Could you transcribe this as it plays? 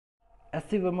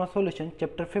SC Verma solution,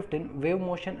 chapter 15, wave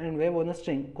motion and wave on a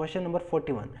string, question number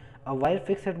 41. A wire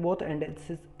fixed at both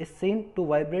ends is seen to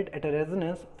vibrate at a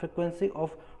resonance frequency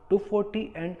of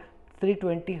 240 and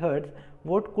 320 Hz.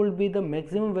 What could be the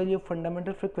maximum value of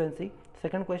fundamental frequency?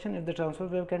 Second question, if the transverse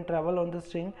wave can travel on the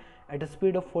string at a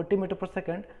speed of 40 metre पर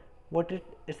second, what is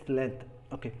its length?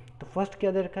 Okay, तो first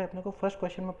क्या दे रखा है अपने को? First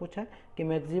question में पूछा है कि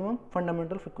मैक्सिमम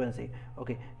फंडामेंटल फ्रिक्वेंसी।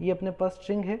 ओके, ये अपने पास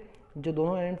स्ट्रिंग है जो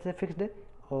दोनों एंड से फिक्स्ड है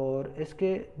और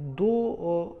इसके दो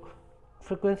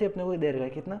फ्रिक्वेंसी अपने को दे रखा है,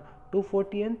 कितना?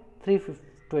 240 एंड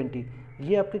 320।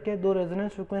 ये आपके क्या है? दो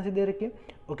रेजोनेंस फ्रिक्वेंसी दे रखी है।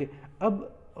 ओके,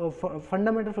 अब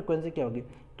फंडामेंटल फ्रिक्वेंसी क्या होगी?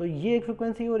 तो ये एक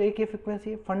फ्रिक्वेंसी और एक ये फ्रिक्वेंसी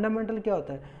है। फंडामेंटल क्या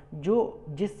होता है? जो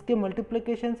जिसके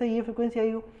मल्टीप्लिकेशन से ये फ्रिक्वेंसी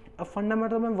आई हो। अब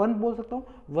फंडामेंटल मैं 1 बोल सकता हूँ,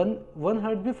 1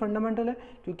 हर्ट्ज भी फंडामेंटल है,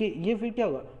 क्योंकि ये फिर क्या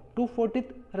होगा? 240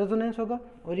 रेजोनेंस होगा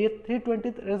और ये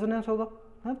 320 रेजोनेंस होगा।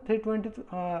 हाँ, 320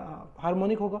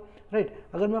 हार्मोनिक होगा, राइट।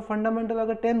 अगर मैं फंडामेंटल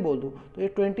अगर 10 बोल दूँ तो ये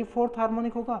 24th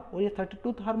हार्मोनिक होगा और ये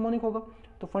 32th हार्मोनिक होगा।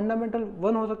 तो फंडामेंटल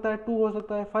 1 हो सकता है, 2 हो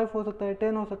सकता है, 5 हो सकता है,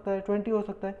 10 हो सकता है, 20 हो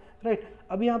सकता है, राइट।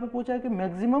 अभी यहाँ पे पूछा है कि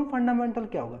मैक्सिमम फंडामेंटल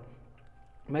क्या होगा,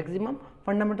 मैक्सिमम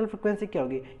फंडामेंटल फ्रिक्वेंसी क्या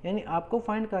होगी। यानी आपको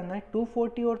फाइंड करना है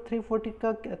 240 और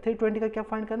 320 का क्या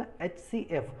फाइंड करना है?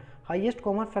 HCF, highest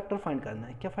common factor find करना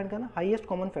है। क्या फाइंड करना है? Highest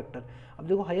common factor. अब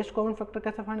देखो हाईएस्ट कॉमन फैक्टर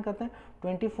कैसे फाइंड करते हैं?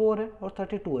 24 है और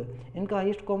 32 है, इनका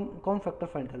हाईएस्ट कॉमन फैक्टर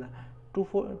फाइंड करना है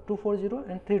 240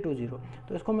 एंड 320।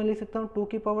 तो इसको मैं लिख सकता हूँ 2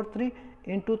 की पावर 3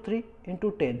 इंटू 3 इंटू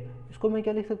 10। इसको मैं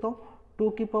क्या लिख सकता हूँ? 2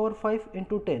 की पावर 5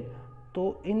 इंटू 10।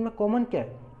 तो इनमें कॉमन क्या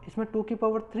है? इसमें 2 की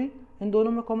पावर 3, इन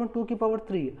दोनों में कॉमन 2 की पावर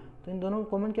 3 है, तो इन दोनों में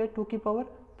कॉमन क्या है? 2 की पावर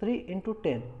 3 इंटू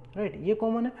 10, राइट। ये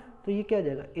कॉमन है तो ये क्या आ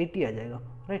जाएगा? 80 आ जाएगा,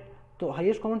 राइट। तो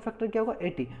हाईएस्ट कॉमन फैक्टर क्या होगा?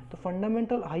 80। तो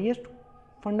फंडामेंटल हाईएस्ट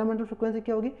फंडामेंटल फ्रिक्वेंसी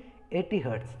क्या होगी? 80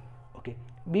 हर्ट्ज। ओके,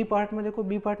 बी पार्ट में देखो,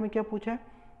 बी पार्ट में क्या पूछा है?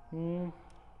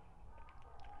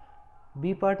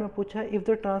 बी पार्ट में पूछा है if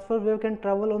the transfer wave can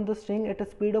travel on the string at a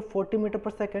speed of 40 metre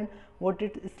पर second, what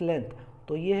it is length.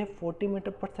 तो ये है 40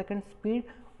 मीटर पर सेकेंड स्पीड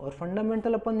और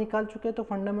फंडामेंटल अपन निकाल चुके हैं। तो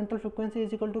fundamental frequency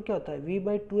is equal to क्या होता है?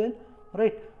 V/2L,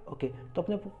 right. ओके, तो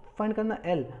अपने फाइंड करना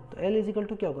L, तो L इज इक्वल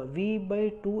टू क्या होगा?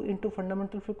 V/2 into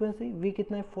fundamental frequency. V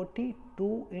कितना है? 40, 2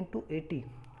 इंटू 80,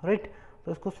 राइट।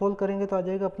 तो इसको सोल्व करेंगे तो आ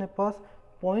जाएगा अपने पास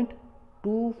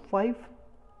 0.25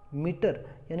 मीटर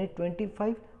यानी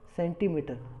 25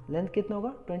 सेंटीमीटर। लेंथ कितना होगा?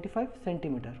 25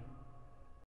 सेंटीमीटर।